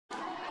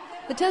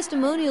The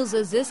testimonials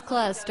as this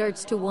class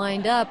starts to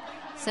wind up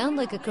sound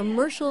like a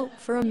commercial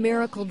for a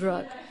miracle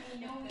drug.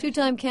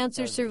 Two-time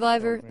cancer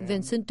survivor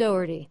Vincent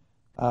Doherty.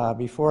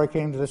 Before I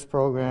came to this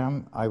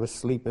program, I was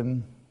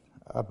sleeping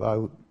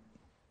about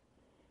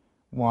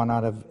 1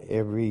 out of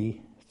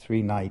every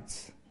 3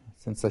 nights.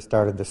 Since I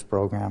started this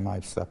program,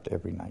 I've slept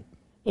every night.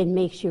 It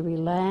makes you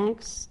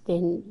relax.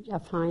 Then I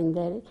find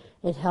that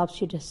it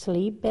helps you to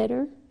sleep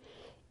better.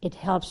 It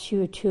helps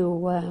you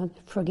to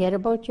forget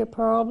about your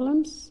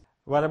problems.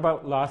 What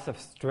about loss of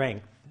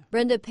strength?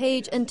 Brenda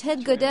Page and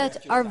Ted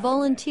Godet are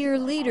volunteer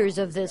leaders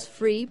of this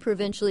free,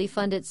 provincially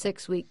funded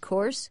 6-week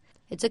course.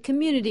 It's a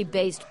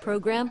community-based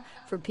program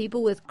for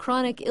people with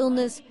chronic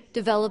illness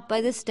developed by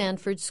the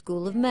Stanford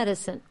School of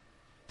Medicine.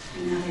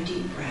 Another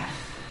deep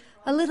breath.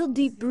 A little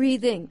deep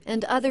breathing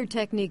and other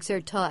techniques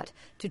are taught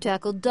to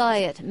tackle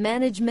diet,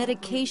 manage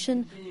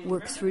medication,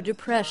 work through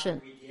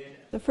depression.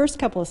 The first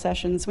couple of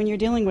sessions, when you're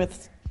dealing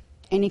with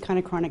any kind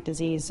of chronic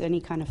disease, any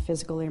kind of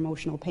physical or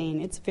emotional pain,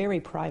 it's very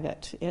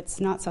private. It's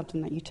not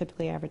something that you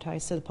typically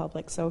advertise to the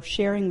public. So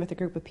sharing with a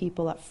group of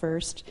people at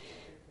first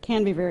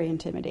can be very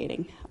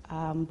intimidating.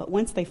 But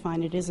once they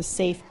find it is a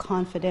safe,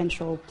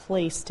 confidential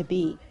place to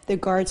be, their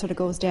guard sort of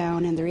goes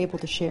down and they're able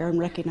to share and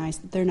recognize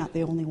that they're not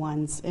the only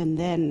ones. And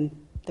then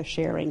the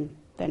sharing,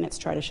 then it's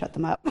try to shut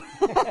them up.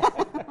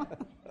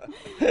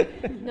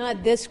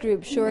 Not this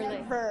group,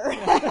 surely.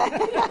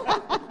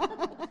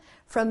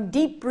 From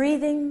deep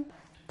breathing,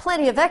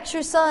 plenty of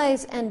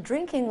exercise, and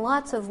drinking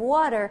lots of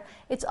water,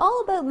 it's all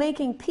about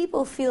making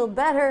people feel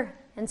better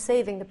and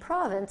saving the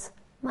province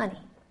money.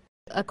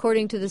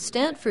 According to the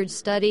Stanford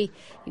study,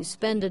 you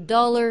spend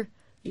 $1,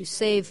 you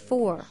save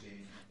 $4,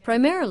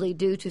 primarily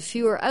due to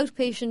fewer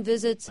outpatient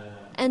visits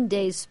and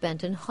days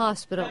spent in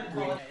hospital.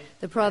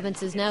 The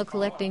province is now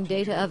collecting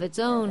data of its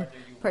own.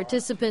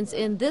 Participants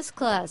in this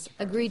class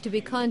agreed to be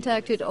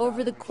contacted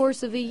over the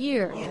course of a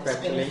year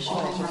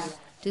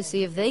to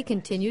see if they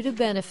continue to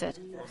benefit.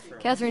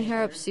 Catherine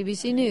Harrop,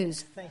 CBC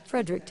News,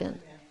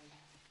 Fredericton.